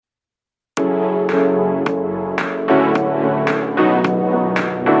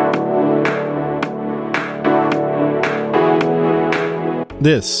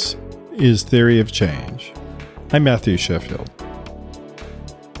This is Theory of Change. I'm Matthew Sheffield.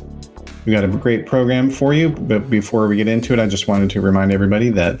 We got a great program for you, but before we get into it, I just wanted to remind everybody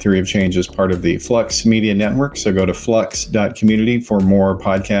that Theory of Change is part of the Flux Media Network. So go to flux.community for more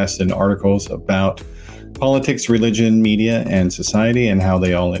podcasts and articles about politics, religion, media, and society and how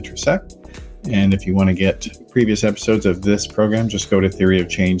they all intersect. And if you want to get previous episodes of this program, just go to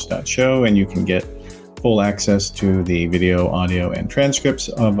theoryofchange.show and you can get full access to the video, audio, and transcripts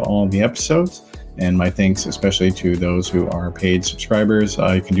of all the episodes. And my thanks especially to those who are paid subscribers.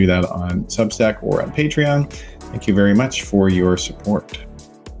 You can do that on Substack or on Patreon. Thank you very much for your support.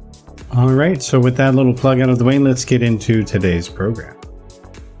 All right, so with that little plug out of the way, let's get into today's program.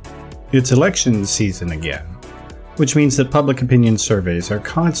 It's election season again, which means that public opinion surveys are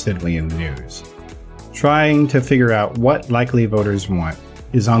constantly in the news. Trying to figure out what likely voters want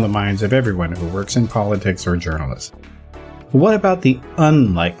is on the minds of everyone who works in politics or journalism. But what about the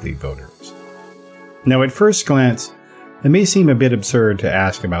unlikely voters? Now, at first glance, it may seem a bit absurd to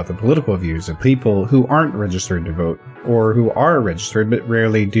ask about the political views of people who aren't registered to vote, or who are registered but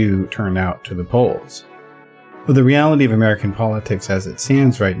rarely do turn out to the polls. But the reality of American politics as it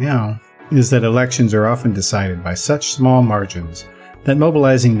stands right now is that elections are often decided by such small margins that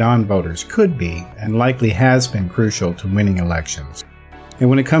mobilizing non-voters could be, and likely has been, crucial to winning elections. And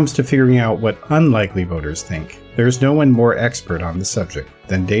when it comes to figuring out what unlikely voters think, there's no one more expert on the subject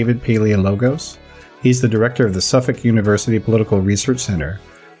than David Paleologos. He's the director of the Suffolk University Political Research Center,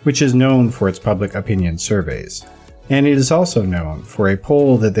 which is known for its public opinion surveys. And it is also known for a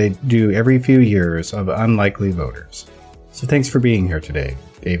poll that they do every few years of unlikely voters. So thanks for being here today,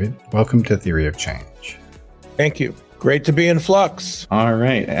 David. Welcome to Theory of Change. Thank you. Great to be in Flux. All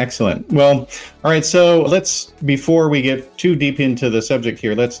right, excellent. Well, all right, so before we get too deep into the subject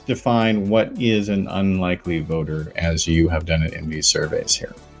here, let's define what is an unlikely voter as you have done it in these surveys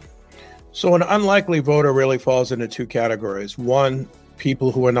here. So an unlikely voter really falls into two categories. One,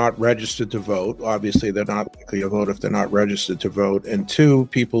 people who are not registered to vote. Obviously, they're not likely to vote if they're not registered to vote. And two,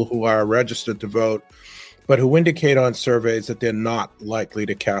 people who are registered to vote, but who indicate on surveys that they're not likely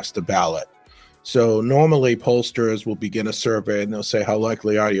to cast a ballot. So normally pollsters will begin a survey and they'll say, how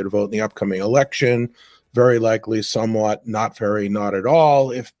likely are you to vote in the upcoming election? Very likely, somewhat, not very, not at all.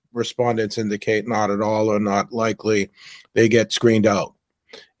 If respondents indicate not at all or not likely, they get screened out.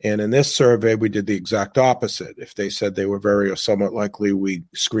 And in this survey, we did the exact opposite. If they said they were very or somewhat likely, we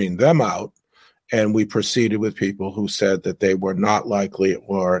screened them out. And we proceeded with people who said that they were not likely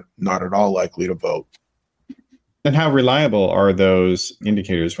or not at all likely to vote. And how reliable are those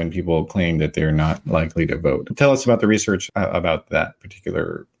indicators when people claim that they're not likely to vote? Tell us about the research about that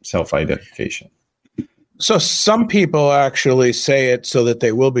particular self-identification. So some people actually say it so that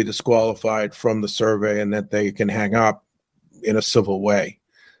they will be disqualified from the survey and that they can hang up in a civil way.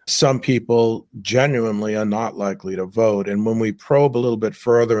 Some people genuinely are not likely to vote. And when we probe a little bit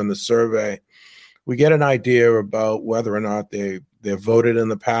further in the survey, we get an idea about whether or not they've voted in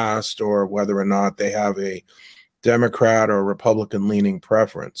the past or whether or not they have a Democrat or Republican-leaning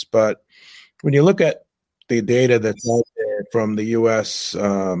preference. But when you look at the data that's out there from the U.S.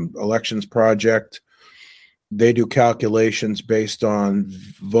 Elections Project, they do calculations based on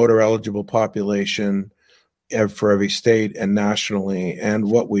voter-eligible population for every state and nationally.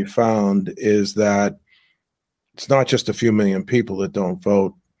 And what we found is that it's not just a few million people that don't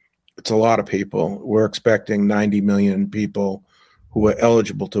vote. It's a lot of people. We're expecting 90 million people who are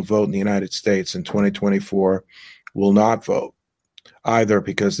eligible to vote in the United States in 2024 will not vote, either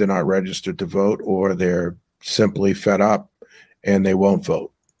because they're not registered to vote or they're simply fed up and they won't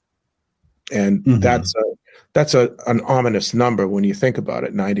vote. And that's an ominous number when you think about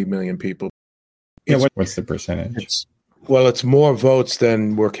it, 90 million people. Yeah, what's the percentage? It's more votes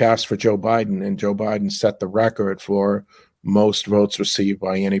than were cast for Joe Biden, and Joe Biden set the record for most votes received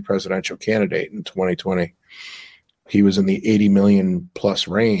by any presidential candidate in 2020. He was in the 80 million plus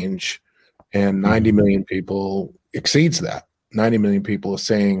range, and 90 million people exceeds that. 90 million people are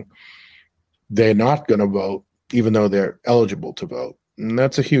saying they're not going to vote, even though they're eligible to vote. And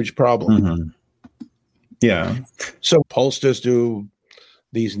that's a huge problem. Yeah. So pollsters do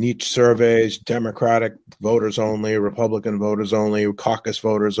these niche surveys, Democratic voters only, Republican voters only, caucus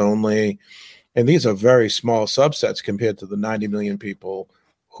voters only. And these are very small subsets compared to the 90 million people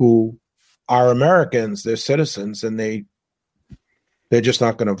who are Americans, they're citizens, and they're just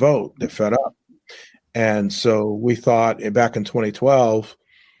not going to vote. They're fed up. And so we thought back in 2012,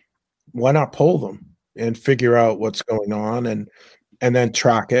 why not poll them and figure out what's going on and then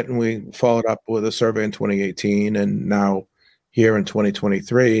track it? And we followed up with a survey in 2018 and now here in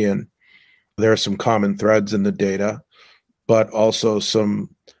 2023. And there are some common threads in the data. but also some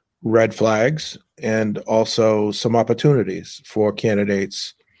red flags and also some opportunities for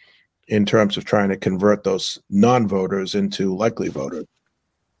candidates in terms of trying to convert those non-voters into likely voters.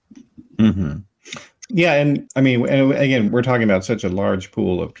 Mm-hmm. Yeah, and I mean, and again, we're talking about such a large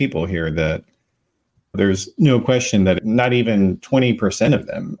pool of people here that there's no question that not even 20% of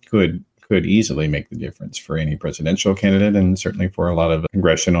them could easily make the difference for any presidential candidate, and certainly for a lot of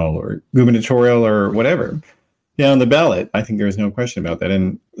congressional or gubernatorial or whatever down the ballot. I think there's no question about that.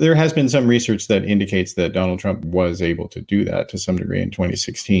 And there has been some research that indicates that Donald Trump was able to do that to some degree in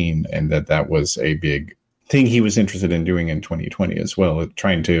 2016, and that was a big thing he was interested in doing in 2020 as well,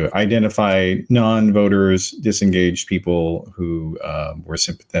 trying to identify non-voters, disengaged people who were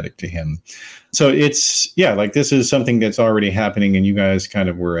sympathetic to him. So it's, yeah, like this is something that's already happening, and you guys kind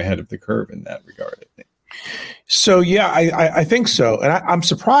of were ahead of the curve in that regard, I think. So, yeah, I think so. And I'm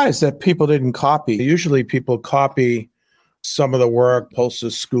surprised that people didn't copy. Usually people copy some of the work, post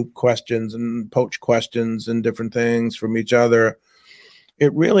scoop questions and poach questions and different things from each other.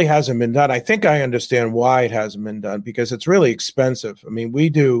 It really hasn't been done. I think I understand why it hasn't been done, because it's really expensive. I mean, we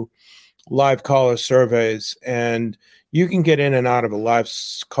do live caller surveys, and you can get in and out of a live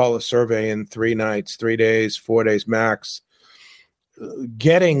caller survey in 3 nights, 3 days, 4 days max.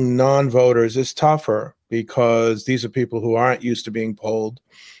 Getting non-voters is tougher because these are people who aren't used to being polled.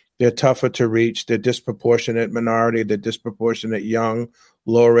 They're tougher to reach. They're disproportionate minority. They're disproportionate young,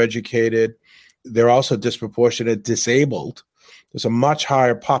 lower educated. They're also disproportionate disabled. There's a much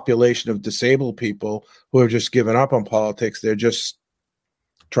higher population of disabled people who have just given up on politics. They're just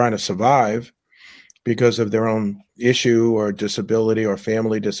trying to survive because of their own issue or disability or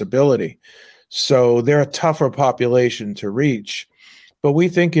family disability. So they're a tougher population to reach. But we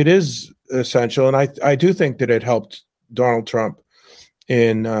think it is essential. And I do think that it helped Donald Trump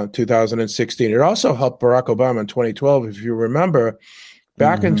in 2016. It also helped Barack Obama in 2012. If you remember,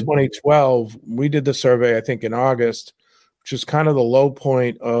 back in 2012, we did the survey, I think in August, which is kind of the low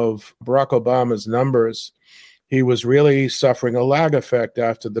point of Barack Obama's numbers. He was really suffering a lag effect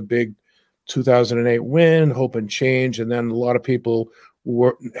after the big 2008 win, hope and change. And then a lot of people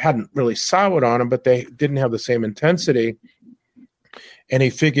hadn't really soured on him, but they didn't have the same intensity. And he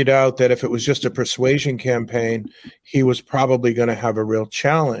figured out that if it was just a persuasion campaign, he was probably going to have a real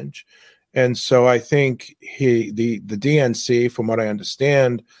challenge. And so I think the DNC, from what I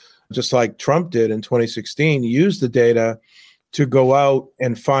understand, just like Trump did in 2016, used the data to go out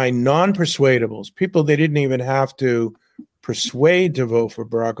and find non-persuadables, people they didn't even have to persuade to vote for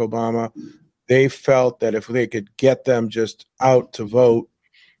Barack Obama. They felt that if they could get them just out to vote,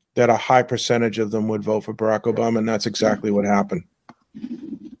 that a high percentage of them would vote for Barack Obama. And that's exactly what happened.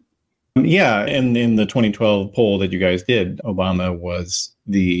 Yeah, and in the 2012 poll that you guys did, Obama was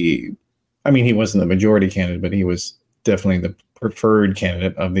he wasn't the majority candidate, but he was definitely the preferred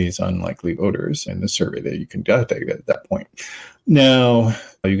candidate of these unlikely voters in the survey that you conducted at that point. Now,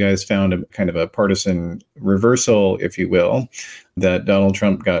 you guys found a kind of a partisan reversal, if you will, that Donald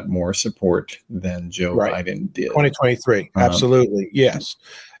Trump got more support than Joe Biden did. 2023, absolutely, yes,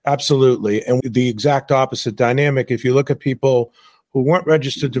 absolutely. And the exact opposite dynamic, if you look at people who weren't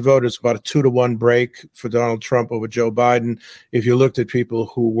registered to vote, it's about a 2-to-1 break for Donald Trump over Joe Biden. If you looked at people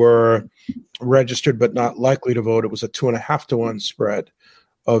who were registered but not likely to vote, it was a 2.5-to-1 spread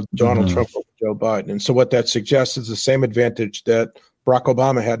of Donald Trump over Joe Biden. And so what that suggests is the same advantage that Barack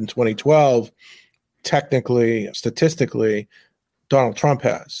Obama had in 2012, technically, statistically, Donald Trump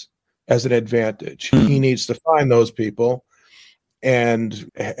has as an advantage. He needs to find those people.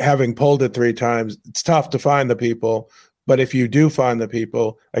 And having polled it 3 times, it's tough to find the people. But if you do find the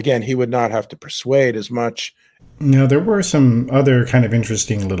people, again, he would not have to persuade as much. Now, there were some other kind of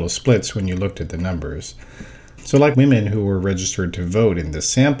interesting little splits when you looked at the numbers. So like women who were registered to vote in this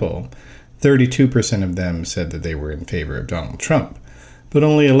sample, 32% of them said that they were in favor of Donald Trump, but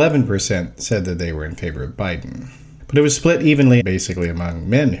only 11% said that they were in favor of Biden. But it was split evenly, basically, among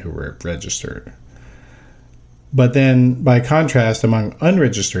men who were registered. But then, by contrast, among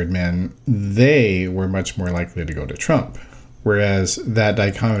unregistered men, they were much more likely to go to Trump, whereas that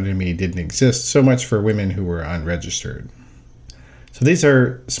dichotomy didn't exist so much for women who were unregistered. So these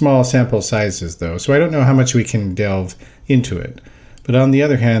are small sample sizes, though, so I don't know how much we can delve into it. But on the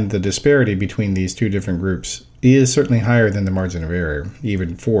other hand, the disparity between these two different groups is certainly higher than the margin of error,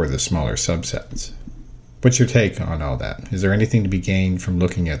 even for the smaller subsets. What's your take on all that? Is there anything to be gained from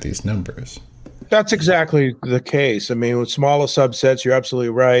looking at these numbers? That's exactly the case. I mean, with smaller subsets, you're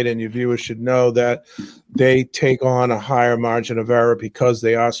absolutely right. And your viewers should know that they take on a higher margin of error because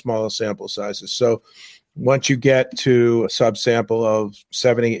they are smaller sample sizes. So Once you get to a subsample of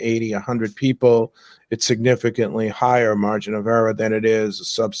 70, 80, 100 people, it's significantly higher margin of error than it is a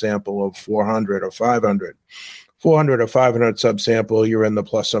subsample of 400 or 500. 400 or 500 subsample, you're in the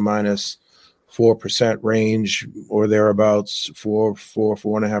plus or minus 4% range or thereabouts,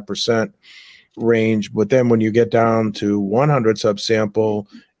 4.5% range. But then when you get down to 100 subsample,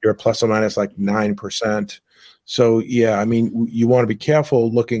 you're plus or minus like 9%. So, yeah, I mean, you want to be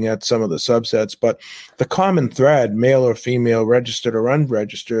careful looking at some of the subsets, but the common thread, male or female, registered or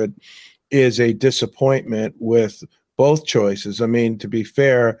unregistered, is a disappointment with both choices. I mean, to be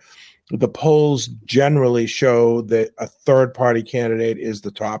fair, the polls generally show that a third-party candidate is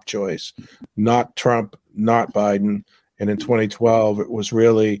the top choice, not Trump, not Biden. And in 2012, it was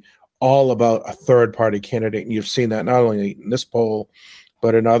really all about a third-party candidate. And you've seen that not only in this poll,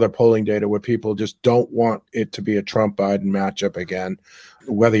 but in other polling data where people just don't want it to be a Trump-Biden matchup again,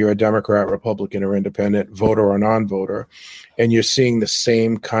 whether you're a Democrat, Republican, or independent, voter or non-voter. And you're seeing the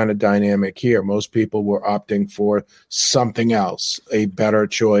same kind of dynamic here. Most people were opting for something else, a better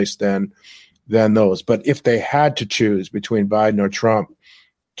choice than those. But if they had to choose between Biden or Trump,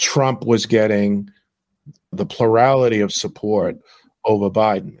 Trump was getting the plurality of support over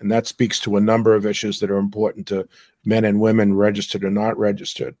Biden. And that speaks to a number of issues that are important to men and women, registered or not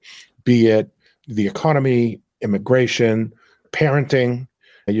registered, be it the economy, immigration, parenting.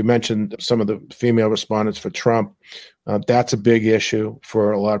 You mentioned some of the female respondents for Trump. That's a big issue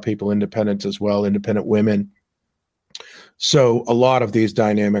for a lot of people, independents as well, independent women. So a lot of these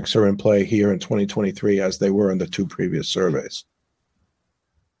dynamics are in play here in 2023 as they were in the two previous surveys.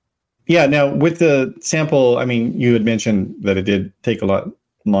 Yeah. Now, with the sample, I mean, you had mentioned that it did take a lot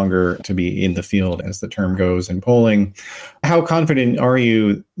longer to be in the field, as the term goes, in polling. How confident are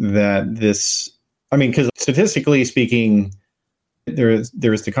you that this, I mean, because statistically speaking, there is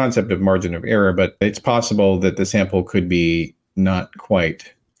the concept of margin of error, but it's possible that the sample could be not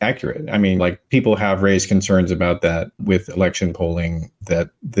quite accurate. I mean, like, people have raised concerns about that with election polling,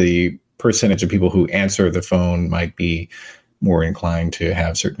 that the percentage of people who answer the phone might be more inclined to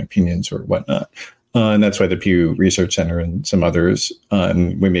have certain opinions or whatnot. And that's why the Pew Research Center and some others,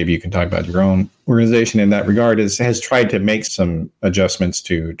 and maybe you can talk about your own organization in that regard, has tried to make some adjustments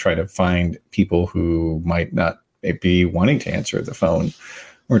to try to find people who might not be wanting to answer the phone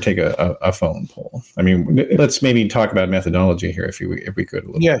or take a phone poll. I mean, let's maybe talk about methodology here, if we could a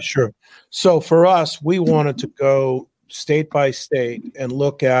little. Yeah, sure. So for us, we wanted to go state by state and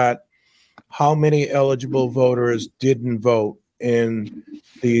look at how many eligible voters didn't vote in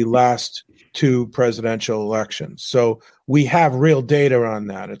the last two presidential elections. So we have real data on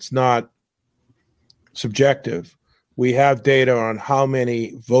that. It's not subjective. We have data on how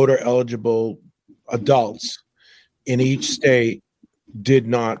many voter eligible adults in each state did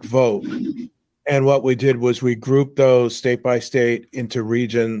not vote. And what we did was we grouped those state by state into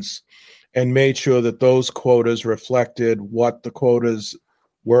regions and made sure that those quotas reflected what the quotas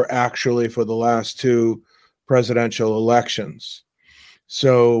were actually for the last two presidential elections.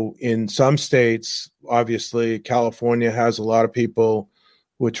 So in some states, obviously, California has a lot of people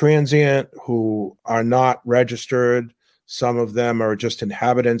who are transient, who are not registered. Some of them are just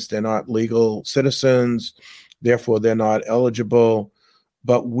inhabitants. They're not legal citizens. Therefore, they're not eligible.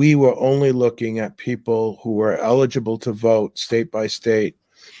 But we were only looking at people who were eligible to vote state by state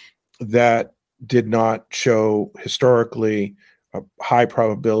that did not show historically a high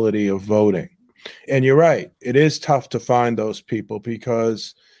probability of voting. And you're right, it is tough to find those people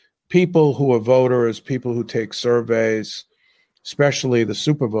because people who are voters, people who take surveys, especially the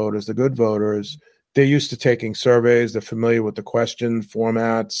super voters, the good voters, they're used to taking surveys, they're familiar with the question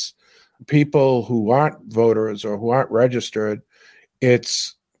formats. People who aren't voters or who aren't registered,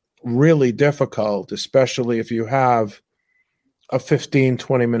 it's really difficult, especially if you have a 15,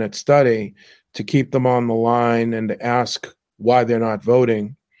 20-minute study, to keep them on the line and to ask why they're not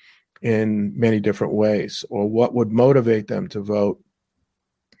voting in many different ways or what would motivate them to vote.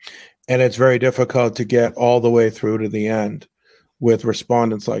 And it's very difficult to get all the way through to the end with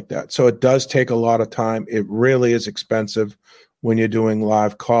respondents like that. So it does take a lot of time. It really is expensive when you're doing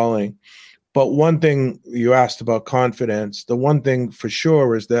live calling. But one thing you asked about confidence, the one thing for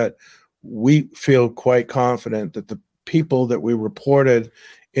sure is that we feel quite confident that the people that we reported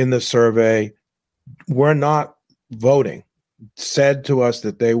in the survey were not voting, said to us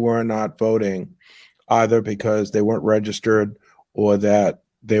that they were not voting either because they weren't registered or that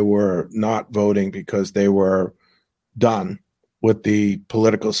they were not voting because they were done with the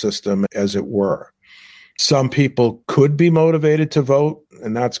political system, as it were. Some people could be motivated to vote,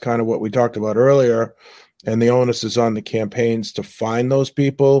 and that's kind of what we talked about earlier. And the onus is on the campaigns to find those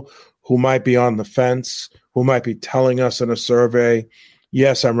people who might be on the fence, who might be telling us in a survey,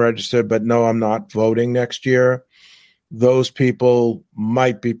 yes, I'm registered, but no, I'm not voting next year. Those people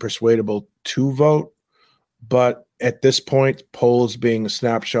might be persuadable to vote. But at this point, polls being a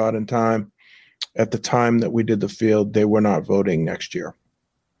snapshot in time, at the time that we did the field, they were not voting next year.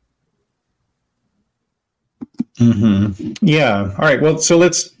 Mm-hmm. Yeah. All right. Well, so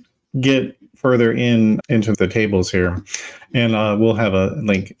let's get further into the tables here, and we'll have a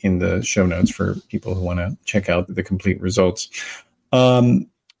link in the show notes for people who want to check out the complete results.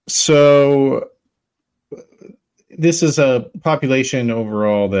 So this is a population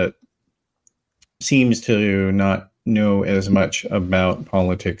overall that seems to not know as much about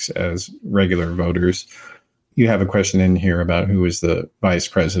politics as regular voters. You have a question in here about who is the vice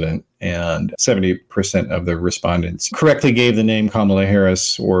president, and 70% of the respondents correctly gave the name Kamala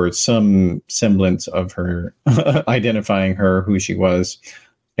Harris or some semblance of her, identifying her, who she was.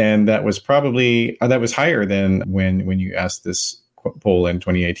 And that was probably, that was higher than when you asked this poll in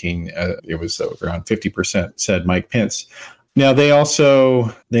 2018. It was around 50% said Mike Pence. Now there were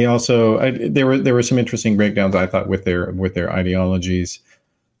some interesting breakdowns, I thought, with their ideologies.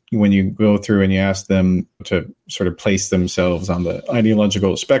 When you go through and you ask them to sort of place themselves on the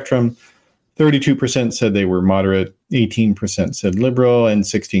ideological spectrum, 32% said they were moderate, 18% said liberal, and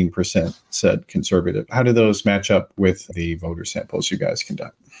 16% said conservative. How do those match up with the voter samples you guys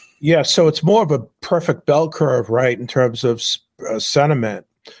conduct? Yeah, so it's more of a perfect bell curve, right, in terms of sentiment,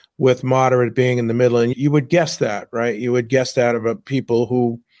 with moderate being in the middle. And you would guess that, right? You would guess that about people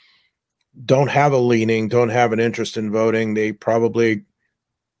who don't have a leaning, don't have an interest in voting. They probably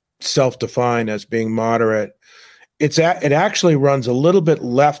self-define as being moderate. It actually runs a little bit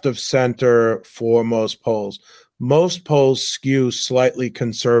left of center for most polls. Most polls skew slightly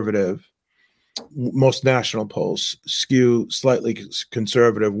conservative. Most national polls skew slightly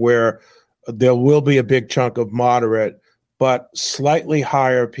conservative, where there will be a big chunk of moderate, but slightly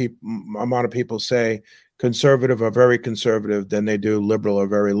higher amount of people say conservative or very conservative than they do liberal or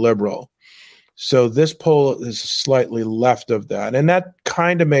very liberal. So this poll is slightly left of that. And that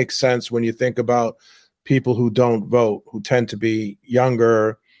kind of makes sense when you think about people who don't vote, who tend to be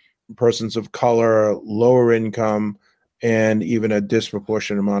younger, persons of color, lower income, and even a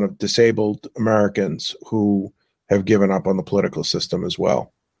disproportionate amount of disabled Americans who have given up on the political system as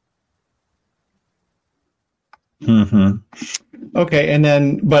well. Mm-hmm. Okay. And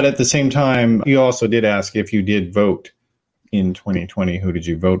then, but at the same time, you also did ask if you did vote in 2020, who did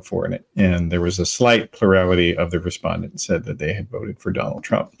you vote for in it? And there was a slight plurality of the respondents said that they had voted for Donald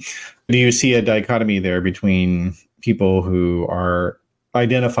Trump. Do you see a dichotomy there between people who are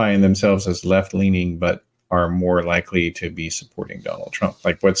identifying themselves as left-leaning but are more likely to be supporting Donald Trump?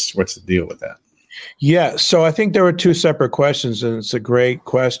 Like, what's the deal with that? Yeah, so I think there were two separate questions, and it's a great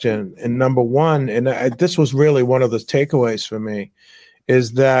question. And number one, and this was really one of the takeaways for me,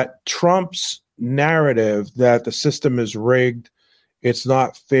 is that Trump's narrative that the system is rigged, it's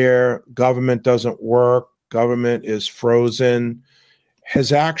not fair, government doesn't work, government is frozen,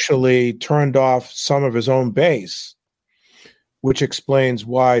 has actually turned off some of his own base, which explains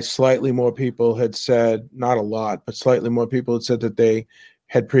why slightly more people had said, not a lot, but slightly more people had said that they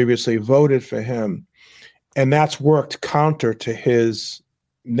had previously voted for him. And that's worked counter to his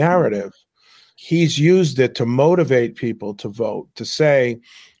narrative. He's used it to motivate people to vote, to say,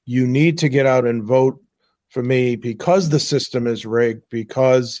 you need to get out and vote for me because the system is rigged,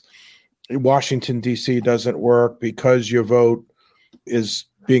 because Washington, D.C. doesn't work, because your vote is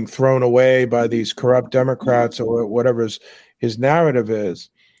being thrown away by these corrupt Democrats or whatever his narrative is.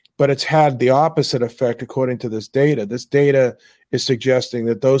 But it's had the opposite effect, according to this data. This data is suggesting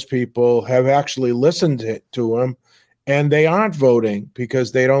that those people have actually listened to him and they aren't voting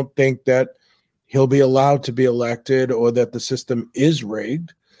because they don't think that he'll be allowed to be elected or that the system is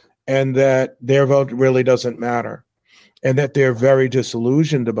rigged, and that their vote really doesn't matter, and that they're very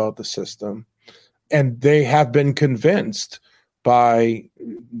disillusioned about the system. And they have been convinced by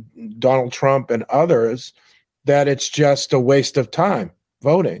Donald Trump and others that it's just a waste of time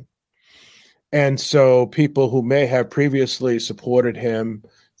voting. And so people who may have previously supported him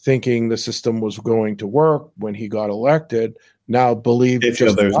thinking the system was going to work when he got elected now believe they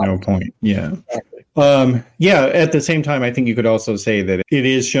feel there's no point. Yeah. Exactly. Yeah. At the same time, I think you could also say that it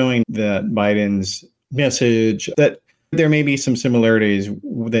is showing that Biden's message, that there may be some similarities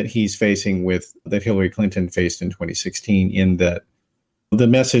that he's facing with that Hillary Clinton faced in 2016, in that the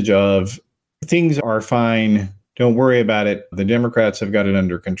message of things are fine, don't worry about it, the Democrats have got it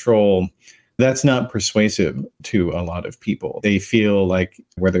under control. That's not persuasive to a lot of people. They feel like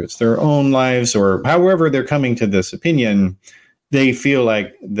whether it's their own lives or however they're coming to this opinion, they feel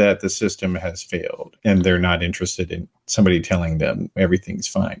like that the system has failed and they're not interested in somebody telling them everything's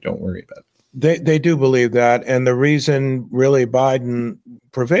fine, don't worry about it. They do believe that. And the reason really Biden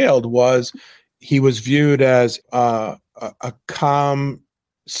prevailed was he was viewed as a calm,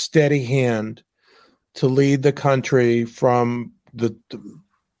 steady hand to lead the country from the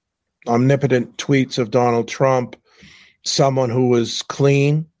omnipotent tweets of Donald Trump, someone who was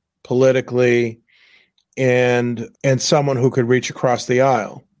clean politically, and someone who could reach across the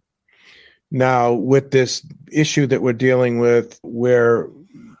aisle. Now, with this issue that we're dealing with, where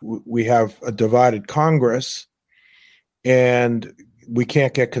we have a divided Congress and we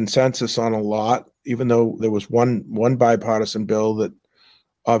can't get consensus on a lot, even though there was one bipartisan bill that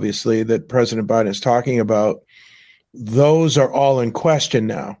obviously that President Biden is talking about, those are all in question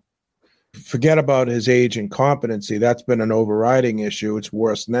now. Forget about his age and competency. That's been an overriding issue. It's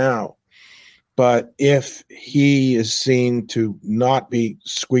worse now. But if he is seen to not be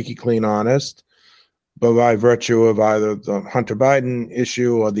squeaky clean honest, but by virtue of either the Hunter Biden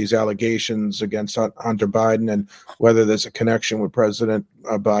issue or these allegations against Hunter Biden and whether there's a connection with President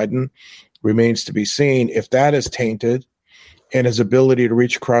Biden remains to be seen. If that is tainted and his ability to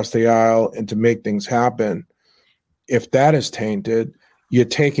reach across the aisle and to make things happen, if that is tainted, you're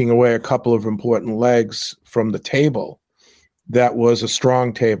taking away a couple of important legs from the table that was a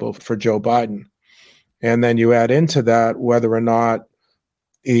strong table for Joe Biden. And then you add into that whether or not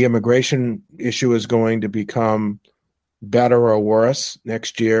the immigration issue is going to become better or worse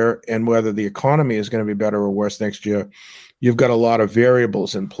next year, and whether the economy is going to be better or worse next year. You've got a lot of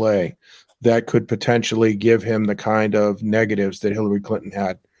variables in play that could potentially give him the kind of negatives that Hillary Clinton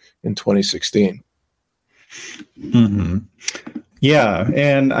had in 2016. Mm-hmm. Yeah.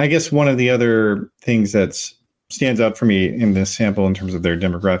 And I guess one of the other things that stands out for me in this sample in terms of their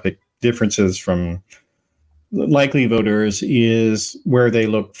demographic differences from likely voters is where they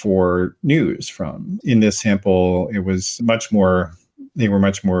look for news from. In this sample, they were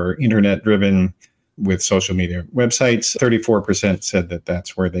much more internet driven with social media websites. 34% said that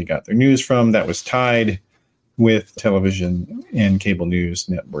that's where they got their news from. That was tied with television and cable news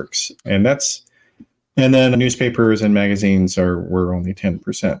networks. And then newspapers and magazines were only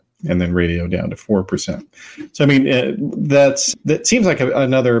 10%, and then radio down to 4%. So, I mean, that seems like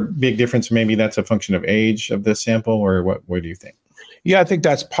another big difference. Maybe that's a function of age of this sample, or what do you think? Yeah, I think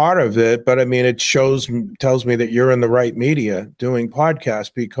that's part of it. But I mean, it tells me that you're in the right media doing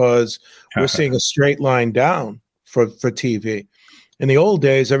podcasts, because we're seeing a straight line down for TV. In the old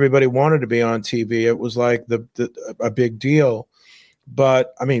days, everybody wanted to be on TV. It was like a big deal.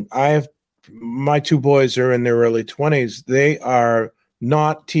 But I mean, my two boys are in their early 20s. They are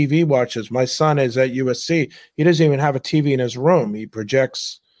not TV watchers. My son is at USC. He doesn't even have a TV in his room. He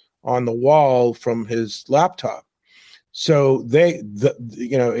projects on the wall from his laptop. So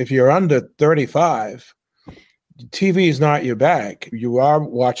if you're under 35, TV is not your bag. You are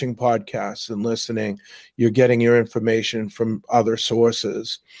watching podcasts and listening. You're getting your information from other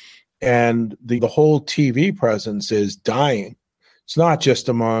sources. And the whole TV presence is dying. It's not just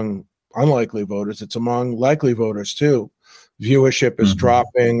among unlikely voters, it's among likely voters too. Viewership is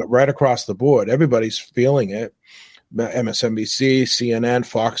dropping right across the board. Everybody's feeling it. MSNBC, CNN,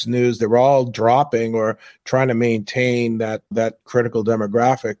 Fox News, they're all dropping or trying to maintain that critical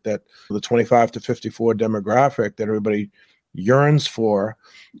demographic, that the 25 to 54 demographic that everybody yearns for.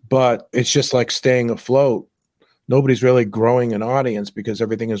 But it's just like staying afloat. Nobody's really growing an audience because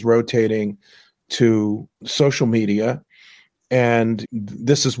everything is rotating to social media. And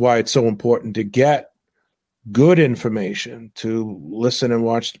this is why it's so important to get good information, to listen and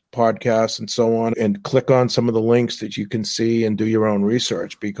watch podcasts and so on, and click on some of the links that you can see and do your own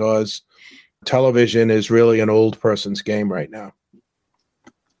research, because television is really an old person's game right now.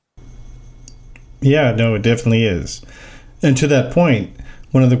 Yeah, no, it definitely is. And to that point,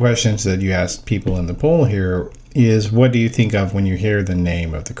 one of the questions that you asked people in the poll here is, what do you think of when you hear the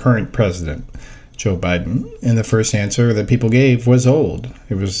name of the current president, Joe Biden? And the first answer that people gave was old.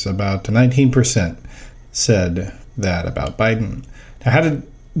 It was about 19% said that about Biden. Now, how did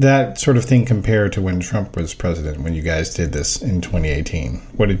that sort of thing compare to when Trump was president, when you guys did this in 2018?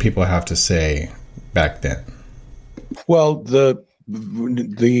 What did people have to say back then? Well, the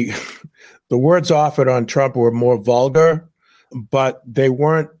words offered on Trump were more vulgar, but they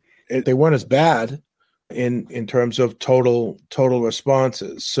weren't as bad in terms of total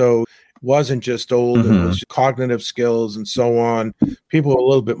responses. So wasn't just old, it was cognitive skills and so on. People were a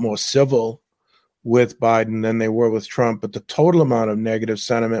little bit more civil with Biden than they were with Trump, but the total amount of negative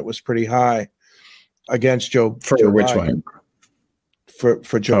sentiment was pretty high against Joe. For Joe which Biden. one?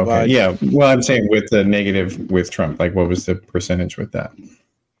 for Joe Okay. Biden. Yeah. Well, I'm saying with the negative with Trump, like what was the percentage with that?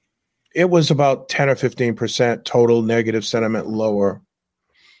 It was about 10 or 15% total negative sentiment lower.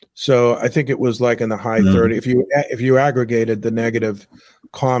 So I think it was like in the high 30. If you aggregated the negative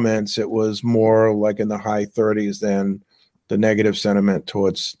comments, it was more like in the high 30s than the negative sentiment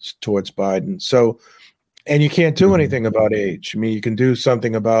towards Biden. So, and you can't do anything about age. I mean, you can do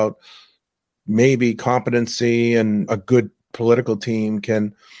something about maybe competency, and a good political team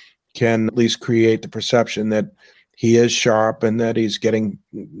can at least create the perception that he is sharp and that he's getting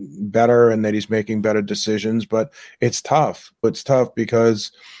better and that he's making better decisions. But it's tough. It's tough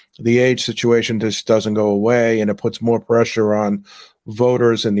because the age situation just doesn't go away, and it puts more pressure on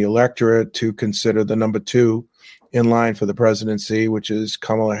voters and the electorate to consider the number two in line for the presidency, which is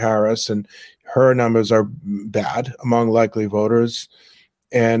Kamala Harris. And her numbers are bad among likely voters.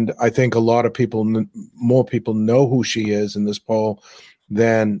 And I think a lot of people, more people know who she is in this poll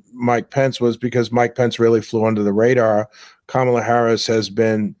than Mike Pence was, because Mike Pence really flew under the radar. Kamala Harris has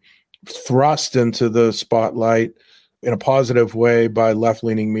been thrust into the spotlight in a positive way by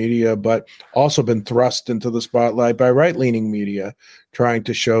left-leaning media, but also been thrust into the spotlight by right-leaning media, trying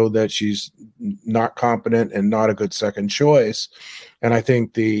to show that she's not competent and not a good second choice. And I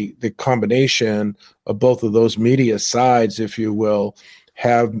think the combination of both of those media sides, if you will,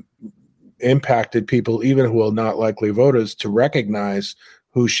 have impacted people, even who are not likely voters, to recognize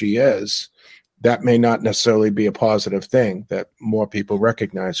who she is. That may not necessarily be a positive thing, that more people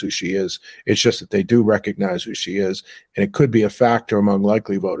recognize who she is. It's just that they do recognize who she is, and it could be a factor among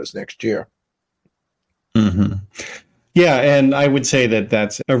likely voters next year. Mm-hmm. Yeah, and I would say that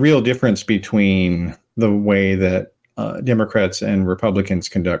that's a real difference between the way that Democrats and Republicans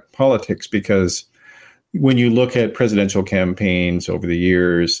conduct politics, because when you look at presidential campaigns over the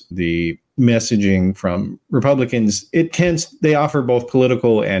years, the messaging from Republicans, they offer both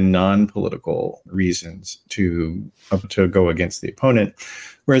political and non-political reasons to go against the opponent,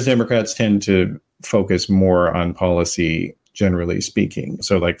 whereas Democrats tend to focus more on policy, generally speaking.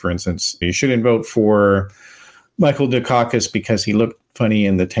 So, like, for instance, you shouldn't vote for Michael Dukakis because he looked funny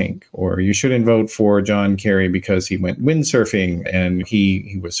in the tank, or you shouldn't vote for John Kerry because he went windsurfing and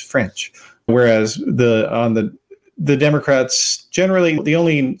he was French. Whereas the Democrats, generally, the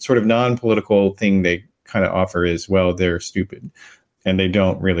only sort of non-political thing they kind of offer is, well, they're stupid, and they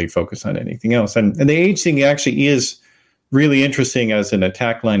don't really focus on anything else. And the age thing actually is really interesting as an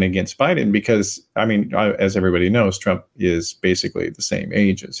attack line against Biden, because, I mean, as everybody knows, Trump is basically the same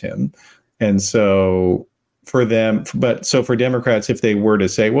age as him. And so for Democrats, if they were to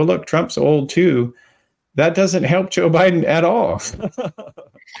say, well, look, Trump's old too, that doesn't help Joe Biden at all.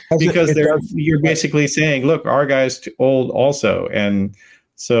 Because you're basically saying, look, our guy's too old also. And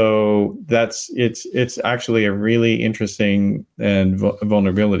so it's actually a really interesting and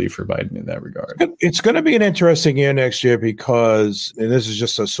vulnerability for Biden in that regard. It's going to be an interesting year next year because, and this is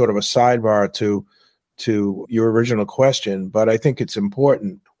just a sort of a sidebar to your original question, but I think it's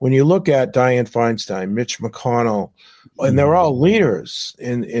important. When you look at Dianne Feinstein, Mitch McConnell, and they're all leaders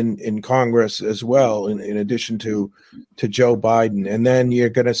in Congress as well, in addition to Joe Biden. And then you're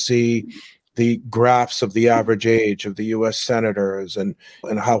going to see the graphs of the average age of the U.S. senators and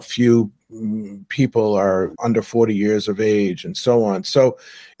how few people are under 40 years of age and so on. So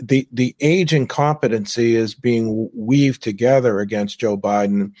the age incompetency is being weaved together against Joe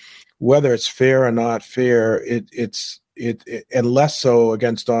Biden, whether it's fair or not fair. It's and less so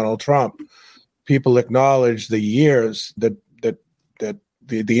against Donald Trump. People acknowledge the years that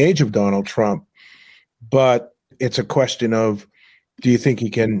the age of Donald Trump, but it's a question of, do you think he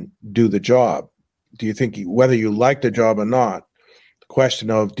can do the job? Do you think whether you like the job or not? The question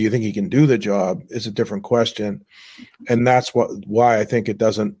of, do you think he can do the job is a different question, and that's why I think it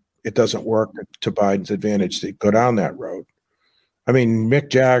doesn't work to Biden's advantage to go down that road. I mean, Mick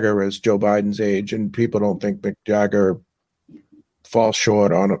Jagger is Joe Biden's age, and people don't think Mick Jagger falls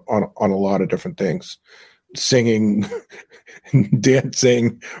short on a lot of different things, singing,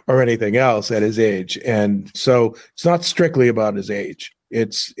 dancing, or anything else at his age. And so it's not strictly about his age.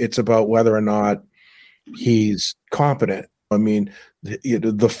 It's about whether or not he's competent. I mean,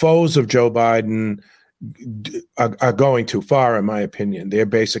 the foes of Joe Biden are going too far, in my opinion. They're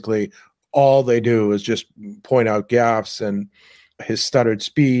basically, all they do is just point out gaffes and his stuttered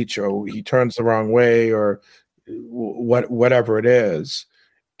speech, or he turns the wrong way, or whatever it is.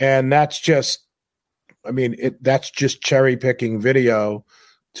 And that's just, I mean, that's just cherry picking video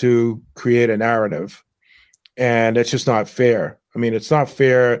to create a narrative. And it's just not fair. I mean, it's not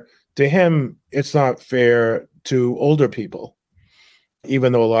fair to him. It's not fair to older people,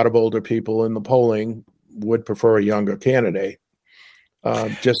 even though a lot of older people in the polling would prefer a younger candidate.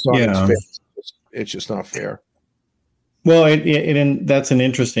 just on its face. It's just not fair. Well, and that's an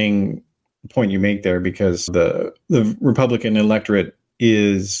interesting point you make there, because the Republican electorate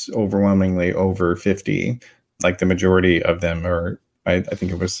is overwhelmingly over 50, like the majority of them are. I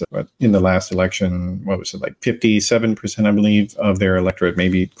think it was in the last election, what was it, like 57%, I believe, of their electorate,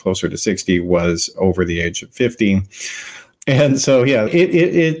 maybe closer to 60, was over the age of 50. And so, yeah,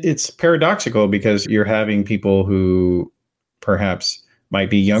 it's paradoxical, because you're having people who perhaps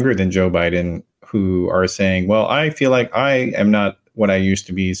might be younger than Joe Biden who are saying, well, I feel like I am not what I used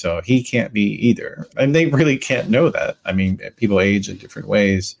to be, so he can't be either. And they really can't know that. I mean, people age in different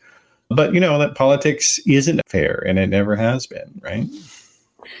ways. But, that politics isn't fair, and it never has been, right?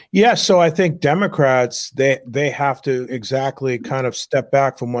 Yeah, so I think Democrats, they have to exactly kind of step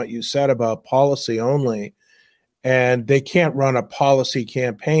back from what you said about policy only, and they can't run a policy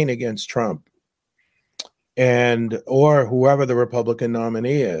campaign against Trump or whoever the Republican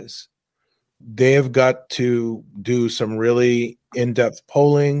nominee is. They've got to do some really in-depth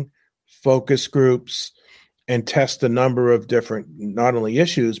polling, focus groups, and test a number of different, not only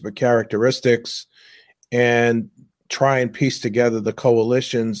issues, but characteristics, and try and piece together the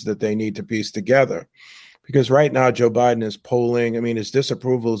coalitions that they need to piece together. Because right now, Joe Biden is polling, his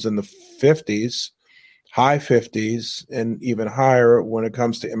disapproval is in the 50s, high 50s, and even higher when it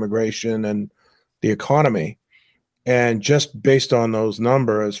comes to immigration and the economy. And just based on those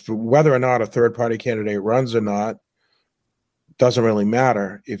numbers, for whether or not a third-party candidate runs or not, doesn't really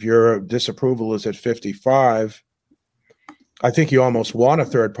matter. If your disapproval is at 55, I think you almost want a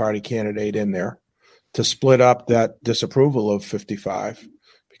third-party candidate in there to split up that disapproval of 55.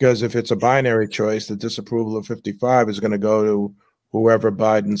 Because if it's a binary choice, the disapproval of 55 is going to go to whoever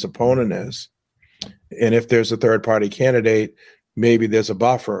Biden's opponent is. And if there's a third-party candidate, maybe there's a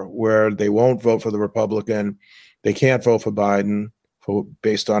buffer where they won't vote for the Republican, they can't vote for Biden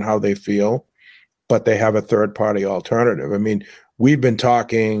based on how they feel, but they have a third-party alternative. We've been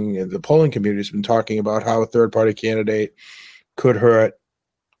talking, the polling community has been talking about how a third-party candidate could hurt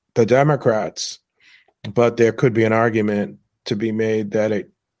the Democrats, but there could be an argument to be made that a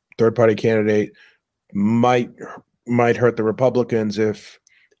third-party candidate might hurt the Republicans if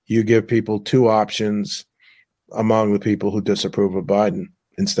you give people two options among the people who disapprove of Biden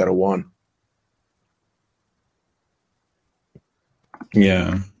instead of one.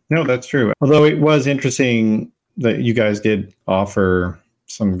 Yeah, no, that's true. Although it was interesting that you guys did offer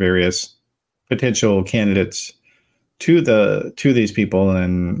some various potential candidates to these people,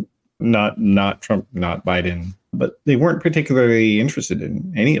 and not Trump, not Biden, but they weren't particularly interested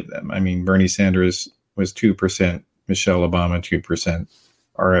in any of them. Bernie Sanders was 2%, Michelle Obama 2%,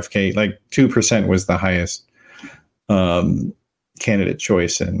 RFK, like 2% was the highest candidate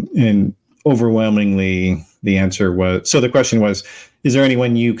choice, and overwhelmingly the answer was, so the question was, is there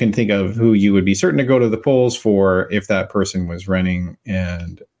anyone you can think of who you would be certain to go to the polls for if that person was running?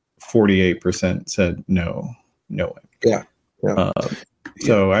 And 48% said no one. Yeah.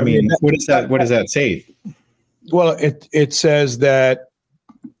 So, what does that say? Well, it says that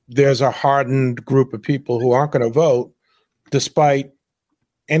there's a hardened group of people who aren't going to vote despite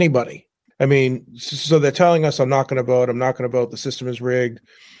anybody. So they're telling us, I'm not going to vote, the system is rigged,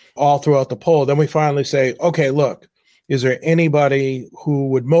 all throughout the poll. Then we finally say, okay, look, is there anybody who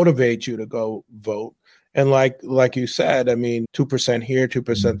would motivate you to go vote? And like you said, 2% here,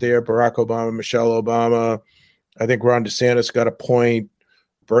 2% there, Barack Obama, Michelle Obama, I think Ron DeSantis got a point,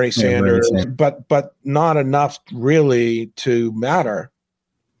 Bernie Sanders, but not enough really to matter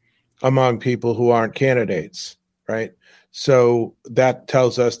among people who aren't candidates, right? So that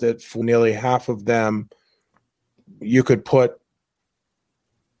tells us that for nearly half of them, you could put,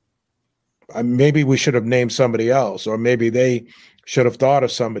 maybe we should have named somebody else, or maybe they should have thought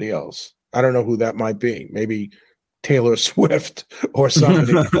of somebody else. I don't know who that might be. Maybe Taylor Swift or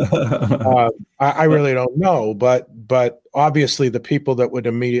somebody. I really don't know, but obviously the people that would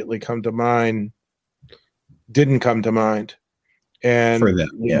immediately come to mind didn't come to mind, and for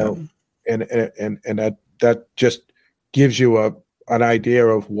them, and that just gives you an idea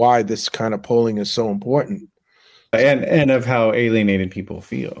of why this kind of polling is so important, and of how alienated people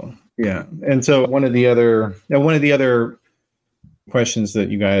feel. Yeah, and so one of the other questions that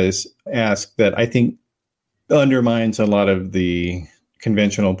you guys ask that I think undermines a lot of the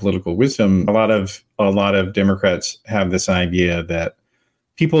conventional political wisdom. A lot of Democrats have this idea that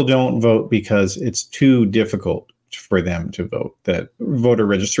people don't vote because it's too difficult for them to vote, that voter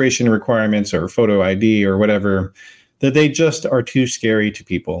registration requirements or photo ID or whatever, that they just are too scary to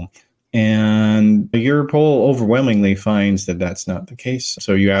people. And your poll overwhelmingly finds that that's not the case.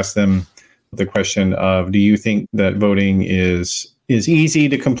 So you ask them the question of, do you think that voting is is easy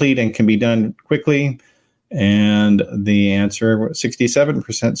to complete and can be done quickly? And the answer,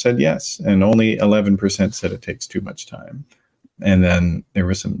 67% said yes, and only 11% said it takes too much time. And then there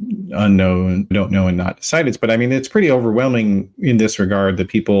was some unknown, don't know, and not decided. But I mean, it's pretty overwhelming in this regard that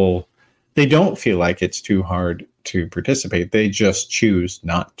people, they don't feel like it's too hard to participate. They just choose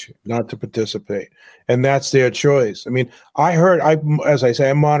not to participate. And that's their choice. I mean, as I say,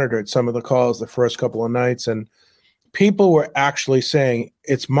 I monitored some of the calls the first couple of nights, and people were actually saying,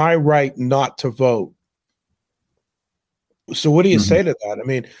 it's my right not to vote. So what do you say to that? I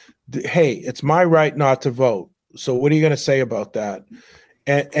mean, hey, it's my right not to vote. So what are you going to say about that?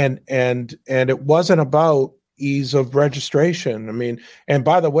 And it wasn't about ease of registration. I mean, and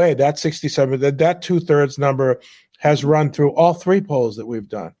by the way, that 67, that 2/3 number has run through all three polls that we've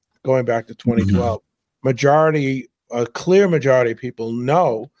done going back to 2012. A clear majority of people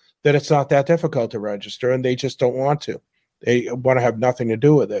know that it's not that difficult to register, and they just don't want to. They want to have nothing to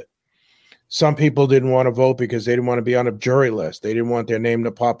do with it. Some people didn't want to vote because they didn't want to be on a jury list. They didn't want their name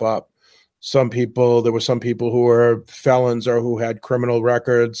to pop up. There were some people who were felons or who had criminal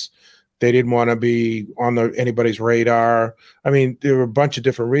records. They didn't want to be on anybody's radar. I mean, there were a bunch of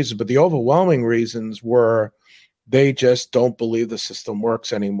different reasons, but the overwhelming reasons were they just don't believe the system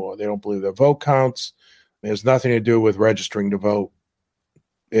works anymore. They don't believe their vote counts. It has nothing to do with registering to vote.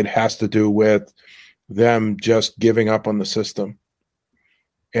 It has to do with them just giving up on the system.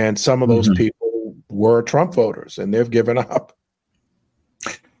 And some of those people were Trump voters, and they've given up.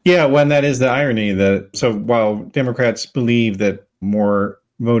 Yeah, well, that is the irony. So while Democrats believe that more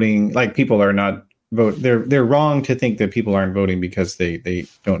voting, like people are not vote, they're wrong to think that people aren't voting because they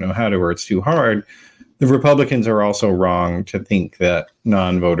don't know how to or it's too hard. The Republicans are also wrong to think that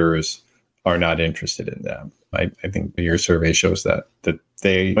non-voters are not interested in them. I think your survey shows that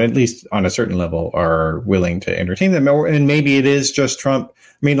they, at least on a certain level, are willing to entertain them. And maybe it is just Trump.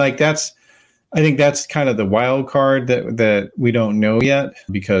 I mean, I think that's kind of the wild card that we don't know yet,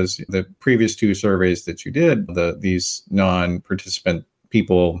 because the previous two surveys that you did, these non-participant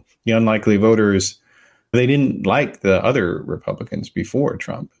people, the unlikely voters, they didn't like the other Republicans before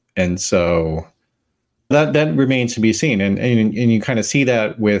Trump. And so that remains to be seen. And you kind of see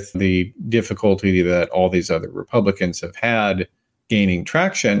that with the difficulty that all these other Republicans have had gaining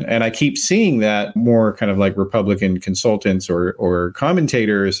traction. And I keep seeing that more kind of like Republican consultants or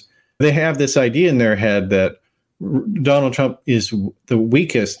commentators, they have this idea in their head that Donald Trump is the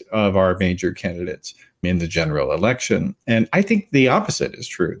weakest of our major candidates in the general election. And I think the opposite is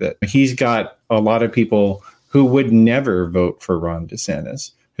true, that he's got a lot of people who would never vote for Ron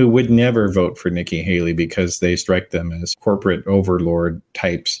DeSantis, who would never vote for Nikki Haley because they strike them as corporate overlord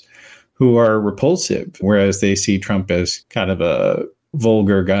types who are repulsive, whereas they see Trump as kind of a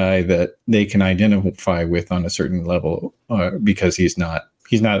vulgar guy that they can identify with on a certain level because he's not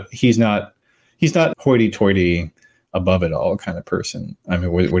hoity-toity, above it all kind of person. I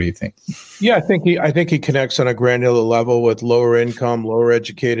mean, what do you think? Yeah, I think he connects on a granular level with lower income, lower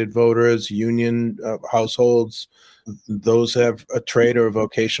educated voters, union households, those have a trade or a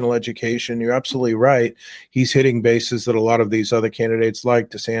vocational education. You're absolutely right. He's hitting bases that a lot of these other candidates like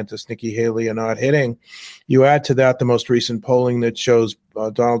DeSantis, Nikki Haley are not hitting. You add to that the most recent polling that shows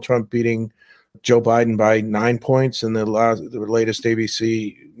Donald Trump beating Joe Biden by 9 points in the latest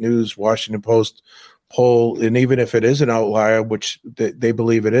ABC News, Washington Post poll. And even if it is an outlier, which they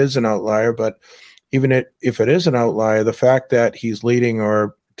believe it is an outlier, but even if it is an outlier, the fact that he's leading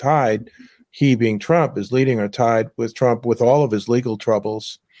or tied, he being Trump, is leading or tied with Trump with all of his legal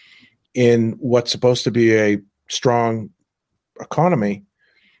troubles in what's supposed to be a strong economy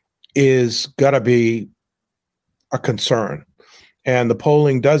is got to be a concern. And the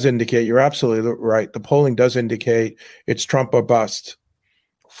polling does indicate, you're absolutely right, the polling does indicate it's Trump or bust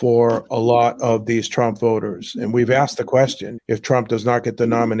for a lot of these Trump voters. And we've asked the question, if Trump does not get the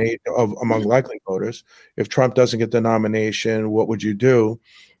nomination among likely voters, if Trump doesn't get the nomination, what would you do?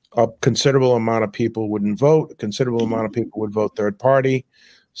 A considerable amount of people wouldn't vote. A considerable amount of people would vote third party.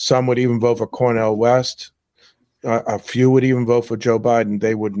 Some would even vote for Cornel West. A few would even vote for Joe Biden.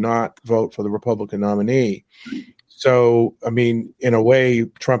 They would not vote for the Republican nominee. So, I mean, in a way,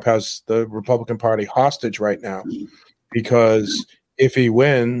 Trump has the Republican Party hostage right now, because if he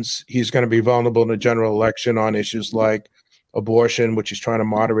wins, he's going to be vulnerable in the general election on issues like abortion, which he's trying to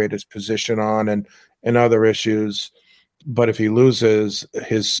moderate his position on, and other issues. But if he loses,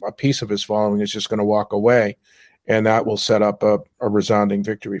 a piece of his following is just going to walk away, and that will set up a resounding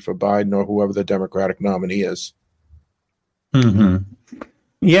victory for Biden or whoever the Democratic nominee is.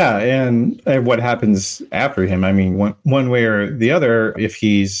 Mm-hmm. Yeah, and what happens after him? I mean, one way or the other, if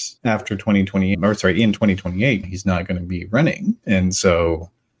he's after 2028, or sorry, in 2028, he's not going to be running. And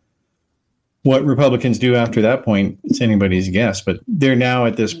so what Republicans do after that point, it's anybody's guess. But they're now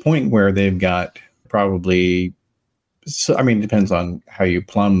at this point where they've got probably, so, I mean, it depends on how you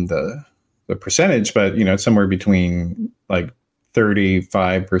plumb the percentage, but, somewhere between like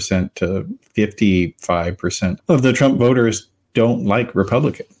 35% to 55% of the Trump voters don't like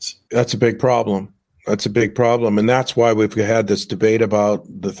Republicans. That's a big problem. And that's why we've had this debate about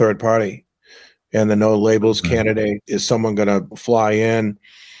the third party and the no labels candidate. Is someone going to fly in,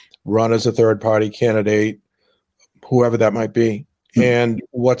 run as a third party candidate, whoever that might be? And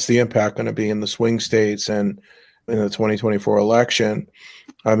what's the impact going to be in the swing states and in the 2024 election?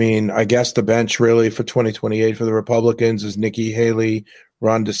 I mean, I guess the bench really for 2028 for the Republicans is Nikki Haley,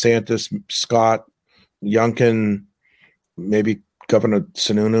 Ron DeSantis, Scott, Youngkin, maybe Governor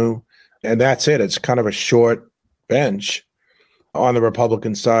Sununu, and that's it. It's kind of a short bench. On the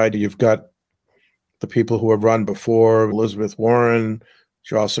Republican side, you've got the people who have run before, Elizabeth Warren.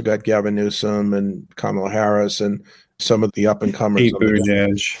 You also got Gavin Newsom and Kamala Harris and some of the up-and-comers. Pete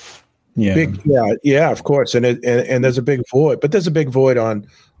Buttigieg. Yeah, of course. And there's a big void, but there's a big void on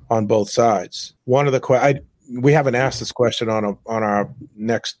both sides. One of the we haven't asked this question on our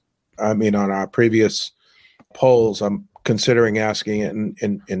previous polls. I'm considering asking it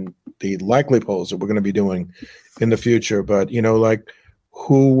in the likely polls that we're going to be doing in the future. But,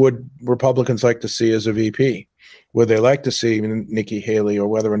 who would Republicans like to see as a VP? Would they like to see Nikki Haley, or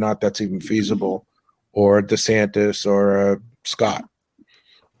whether or not that's even feasible, or DeSantis or Scott?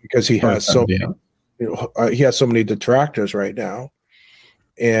 Because he has he has so many detractors right now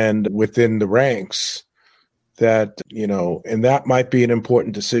and within the ranks that, and that might be an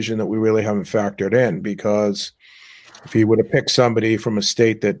important decision that we really haven't factored in, because if he were to pick somebody from a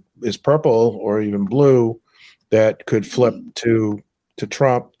state that is purple or even blue that could flip to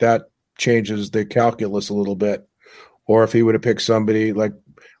Trump, that changes the calculus a little bit. Or if he were to pick somebody, like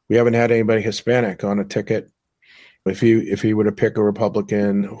we haven't had anybody Hispanic on a ticket. If he were to pick a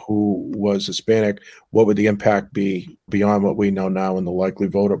Republican who was Hispanic, what would the impact be beyond what we know now in the likely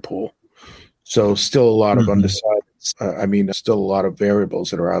voter pool? So still a lot of undecided. Still a lot of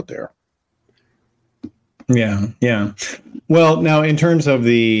variables that are out there. Yeah. Well, now in terms of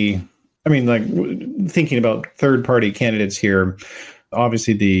thinking about third-party candidates here,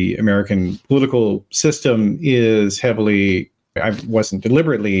 obviously the American political system is heavily, I wasn't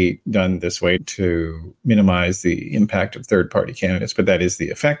deliberately done this way to minimize the impact of third-party candidates, but that is the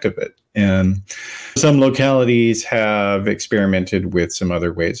effect of it. And some localities have experimented with some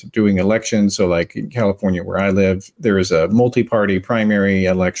other ways of doing elections. So like in California, where I live, there is a multi-party primary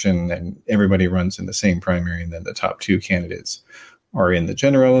election and everybody runs in the same primary, and then the top two candidates are in the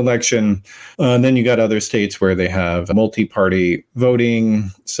general election. Then you got other states where they have multi-party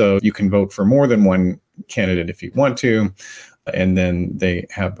voting. So you can vote for more than one candidate if you want to. And then they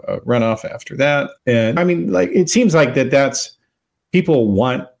have a runoff after that. And it seems like that's people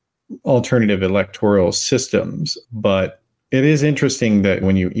want alternative electoral systems, but it is interesting that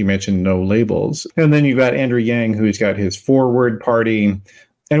when you mentioned no labels, and then you've got Andrew Yang, who's got his Forward Party.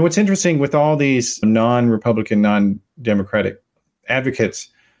 And what's interesting with all these non-Republican, non-Democratic advocates,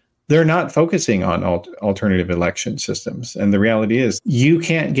 they're not focusing on alternative election systems. And the reality is you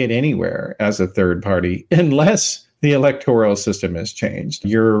can't get anywhere as a third party unless the electoral system has changed.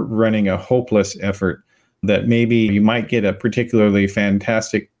 You're running a hopeless effort that maybe you might get a particularly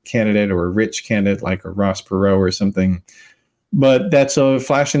fantastic candidate or a rich candidate like a Ross Perot or something, but that's a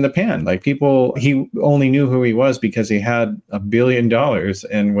flash in the pan. Like he only knew who he was because he had $1 billion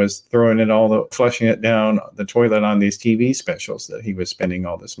and was throwing flushing it down the toilet on these TV specials that he was spending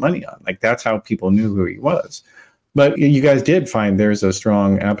all this money on. Like that's how people knew who he was. But you guys did find there's a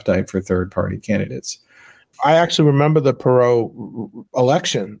strong appetite for third-party candidates. I actually remember the Perot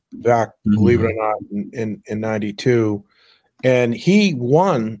election back, believe it or not, in 92. And he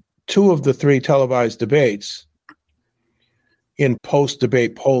won 2 of the 3 televised debates in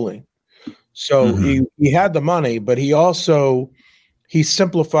post-debate polling. So he had the money, but he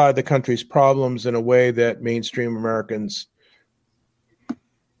simplified the country's problems in a way that mainstream Americans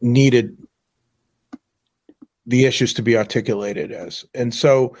needed the issues to be articulated as. And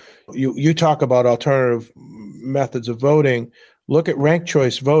so you talk about alternative methods of voting. Look at ranked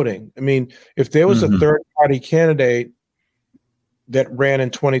choice voting. I mean, if there was a third party candidate that ran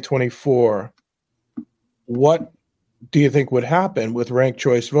in 2024, what do you think would happen with ranked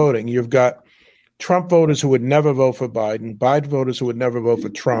choice voting? You've got Trump voters who would never vote for Biden voters who would never vote for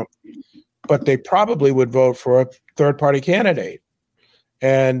Trump, but they probably would vote for a third party candidate.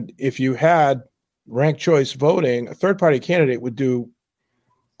 And if you had ranked choice voting, a third party candidate would do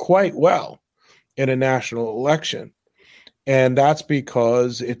quite well in a national election. And that's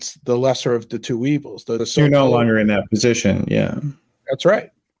because it's the lesser of the two evils. You're no longer in that position. Yeah. That's right.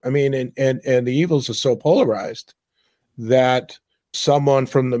 I mean, and the evils are so polarized that someone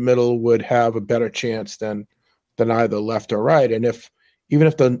from the middle would have a better chance than either left or right. And in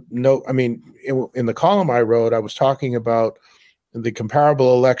the column I wrote, I was talking about the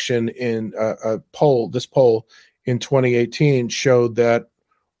comparable election in a poll. This poll in 2018 showed that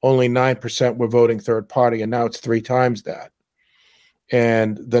only 9% were voting third party, and now it's 3 times that.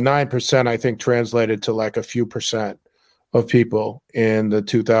 And the 9%, I think, translated to like a few percent of people in the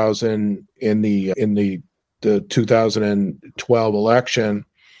 2012 election.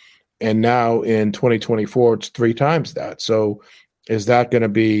 And now in 2024, it's 3 times that. So is that going to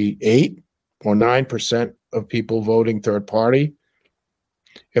be 8 or 9% of people voting third party?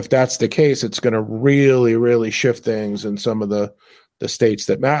 If that's the case, it's going to really, really shift things in some of the states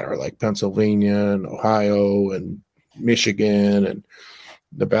that matter, like Pennsylvania and Ohio and Michigan and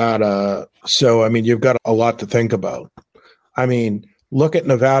Nevada. So, I mean, you've got a lot to think about. I mean, look at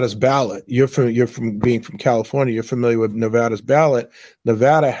Nevada's ballot. You're from being from California. You're familiar with Nevada's ballot.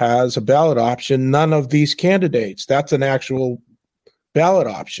 Nevada has a ballot option. None of these candidates. That's an actual ballot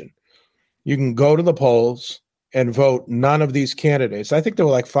option. You can go to the polls and vote none of these candidates. I think there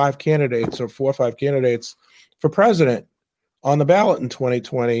were like 5 candidates or 4 or 5 candidates for president on the ballot in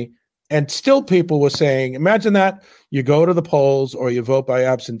 2020. And still people were saying, imagine that you go to the polls or you vote by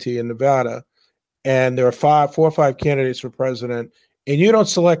absentee in Nevada, and there are 4 or 5 candidates for president, and you don't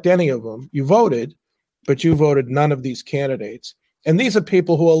select any of them. You voted, but you voted none of these candidates. And these are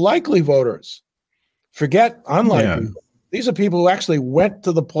people who are likely voters. Forget unlikely. Yeah. These are people who actually went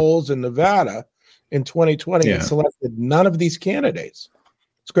to the polls in Nevada in 2020 and selected none of these candidates.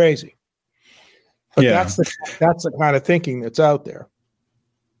 It's crazy. But that's the kind of thinking that's out there.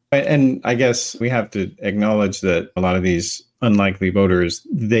 And I guess we have to acknowledge that a lot of these unlikely voters,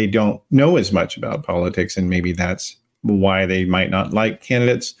 they don't know as much about politics, and maybe that's why they might not like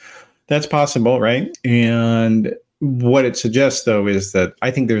candidates. That's possible, right? And what it suggests, though, is that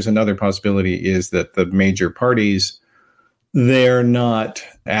I think there's another possibility is that the major parties, they're not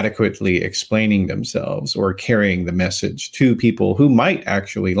adequately explaining themselves or carrying the message to people who might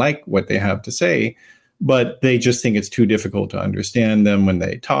actually like what they have to say, but they just think it's too difficult to understand them when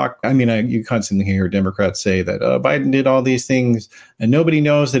they talk. I mean, you constantly hear Democrats say that Biden did all these things and nobody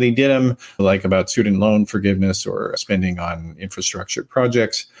knows that he did them, like about student loan forgiveness or spending on infrastructure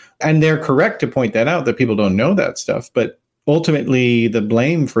projects. And they're correct to point that out, that people don't know that stuff. But ultimately, the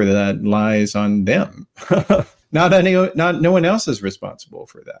blame for that lies on them. No one else is responsible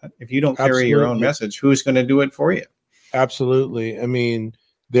for that. If you don't carry your own message, who's going to do it for you? Absolutely. I mean,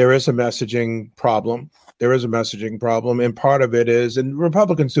 there is a messaging problem. And part of it is, and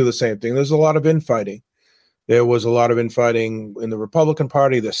Republicans do the same thing. There's a lot of infighting. There was a lot of infighting in the Republican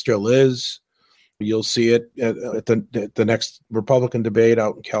Party. There still is. You'll see it at the next Republican debate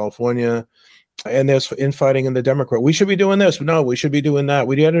out in California. And there's infighting in the Democrat. We should be doing this. No, we should be doing that.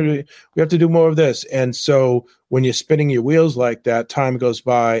 We have to do more of this. And so when you're spinning your wheels like that, time goes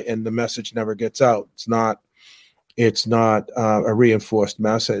by and the message never gets out. It's not a reinforced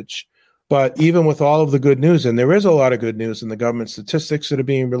message. But even with all of the good news, and there is a lot of good news in the government statistics that are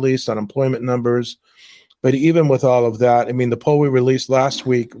being released, unemployment numbers, but even with all of that, I mean, the poll we released last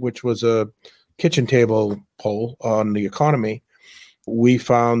week, which was a kitchen table poll on the economy, we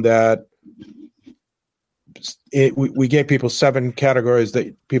found that we gave people 7 categories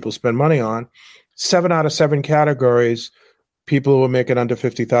that people spend money on. 7 out of 7 categories, people who are making under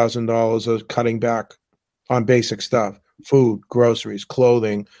 $50,000 are cutting back on basic stuff: food, groceries,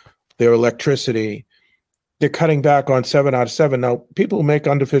 clothing, their electricity. They're cutting back on 7 out of 7. Now, people who make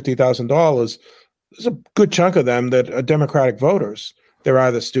under $50,000, there's a good chunk of them that are Democratic voters. They're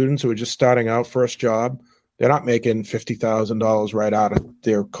either students who are just starting out, first job. They're not making $50,000 right out of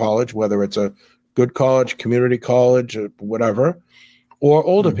their college, whether it's a good college, community college, or whatever, or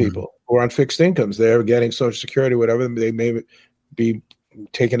older people who are on fixed incomes. They're getting Social Security, whatever. They may be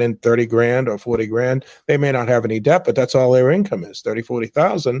taking in 30 grand or 40 grand. They may not have any debt, but that's all their income is, 30,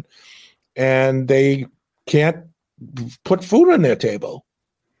 40,000. And they can't put food on their table.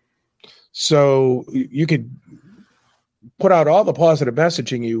 So you could put out all the positive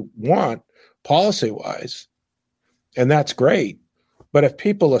messaging you want policy-wise, and that's great. But if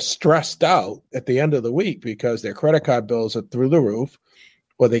people are stressed out at the end of the week because their credit card bills are through the roof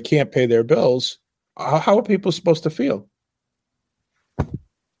or they can't pay their bills, how are people supposed to feel?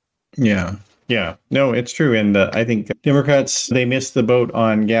 Yeah. Yeah, no, it's true. And I think Democrats, they missed the boat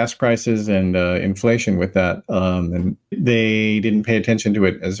on gas prices and inflation with that. And they didn't pay attention to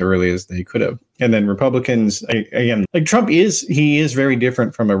it as early as they could have. And then Republicans, again, like Trump he is very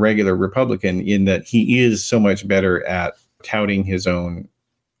different from a regular Republican in that he is so much better at touting his own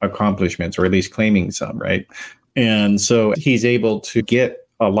accomplishments, or at least claiming some, right? And so he's able to get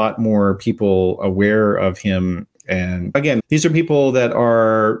a lot more people aware of him. And again, these are people that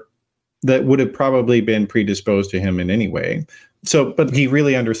would have probably been predisposed to him in any way. So, but he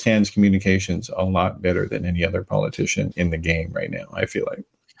really understands communications a lot better than any other politician in the game right now, I feel like.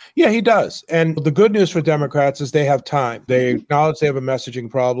 Yeah, he does. And the good news for Democrats is they have time. They acknowledge they have a messaging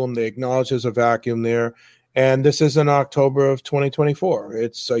problem. They acknowledge there's a vacuum there. And this is in October of 2024.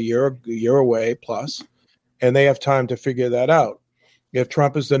 It's a year away plus, and they have time to figure that out. If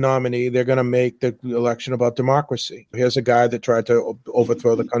Trump is the nominee, they're going to make the election about democracy. Here's a guy that tried to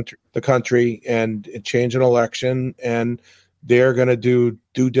overthrow the country and change an election, and they're going to do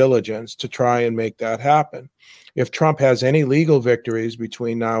due diligence to try and make that happen. If Trump has any legal victories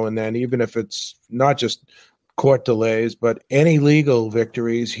between now and then, even if it's not just court delays, but any legal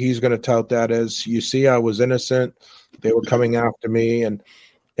victories, he's going to tout that as, you see, I was innocent. They were coming after me and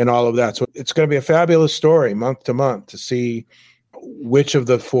all of that. So it's going to be a fabulous story month to month to see which of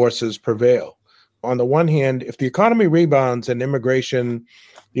the forces prevail. On the one hand, if the economy rebounds and the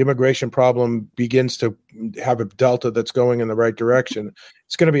immigration problem begins to have a delta that's going in the right direction,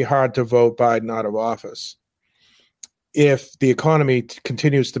 it's going to be hard to vote Biden out of office. If the economy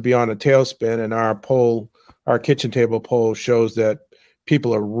continues to be on a tailspin, and our kitchen table poll shows that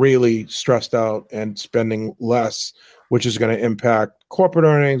people are really stressed out and spending less, which is going to impact corporate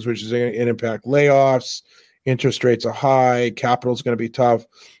earnings, which is going to impact layoffs. Interest rates are high. Capital is going to be tough.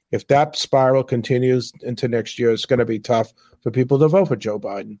 If that spiral continues into next year, it's going to be tough for people to vote for Joe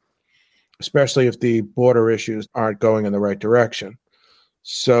Biden, especially if the border issues aren't going in the right direction.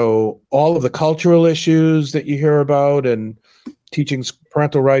 So all of the cultural issues that you hear about, and teaching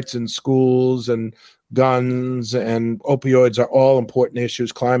parental rights in schools, and guns and opioids are all important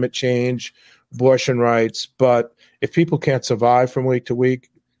issues, climate change, abortion rights. But if people can't survive from week to week,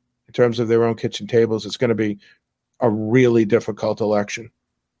 in terms of their own kitchen tables, it's going to be a really difficult election.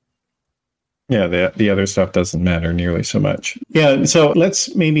 Yeah, the other stuff doesn't matter nearly so much. Yeah, so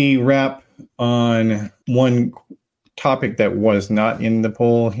let's maybe wrap on one topic that was not in the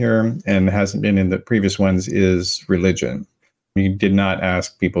poll here and hasn't been in the previous ones, is religion. We did not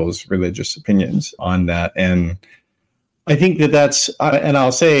ask people's religious opinions on that. And I think that's, and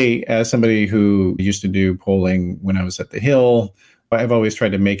I'll say, as somebody who used to do polling when I was at the Hill, I've always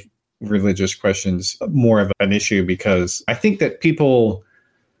tried to make religious questions more of an issue, because I think that people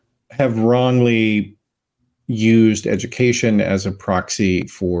have wrongly used education as a proxy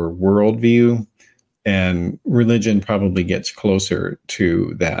for worldview, and religion probably gets closer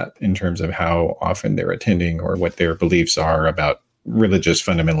to that in terms of how often they're attending or what their beliefs are about religious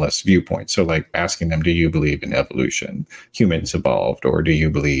fundamentalist viewpoints. So like asking them, do you believe in evolution, humans evolved, or do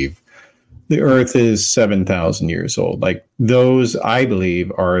you believe the Earth is 7,000 years old? Like those, I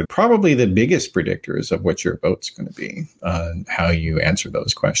believe, are probably the biggest predictors of what your vote's going to be, how you answer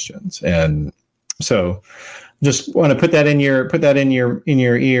those questions. And so, just want to put that in your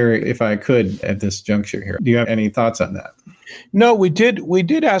ear, if I could, at this juncture here. Do you have any thoughts on that? No, we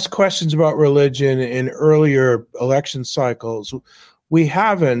did ask questions about religion in earlier election cycles. We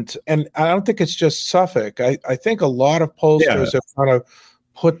haven't, and I don't think it's just Suffolk. I think a lot of pollsters have kind of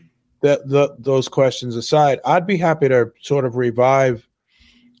put those questions aside. I'd be happy to sort of revive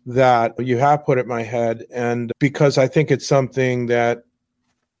that. You have put it in my head, and because I think it's something that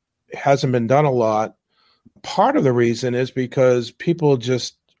hasn't been done a lot. Part of the reason is because people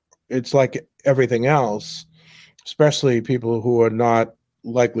just, it's like everything else, especially people who are not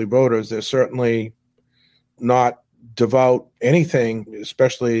likely voters. They're certainly not devout anything,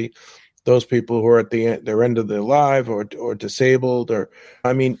 especially those people who are at their end of their life or disabled. Or,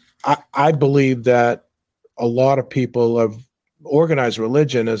 I mean, I believe that a lot of people have organized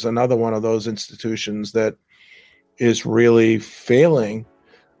religion as another one of those institutions that is really failing.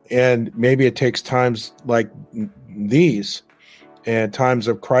 And maybe it takes times like these and times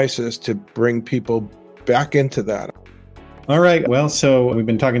of crisis to bring people back into that. All right. Well, so we've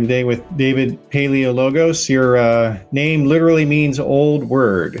been talking today with David Paleologos. Your name literally means old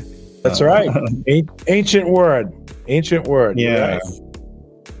word. That's right. Ancient word. Yeah. Right.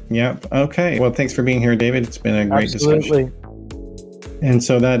 Yep. Okay. Well, thanks for being here, David. It's been a great discussion. And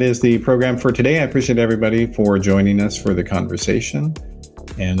so that is the program for today. I appreciate everybody for joining us for the conversation.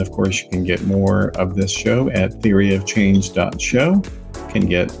 And of course, you can get more of this show at theoryofchange.show. can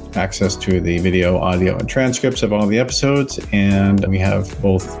get access to the video, audio, and transcripts of all the episodes. And we have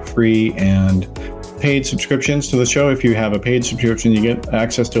both free and paid subscriptions to the show. If you have a paid subscription, you get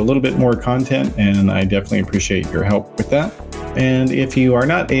access to a little bit more content, and I definitely appreciate your help with that. And if you are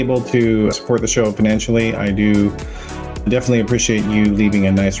not able to support the show financially, I do definitely appreciate you leaving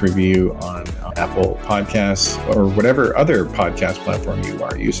a nice review on Apple Podcasts or whatever other podcast platform you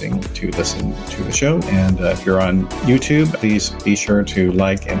are using to listen to the show. And if you're on YouTube, please be sure to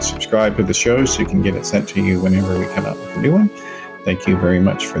like and subscribe to the show so you can get it sent to you whenever we come out with a new one. Thank you very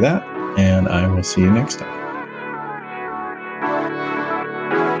much for that, and I will see you next time.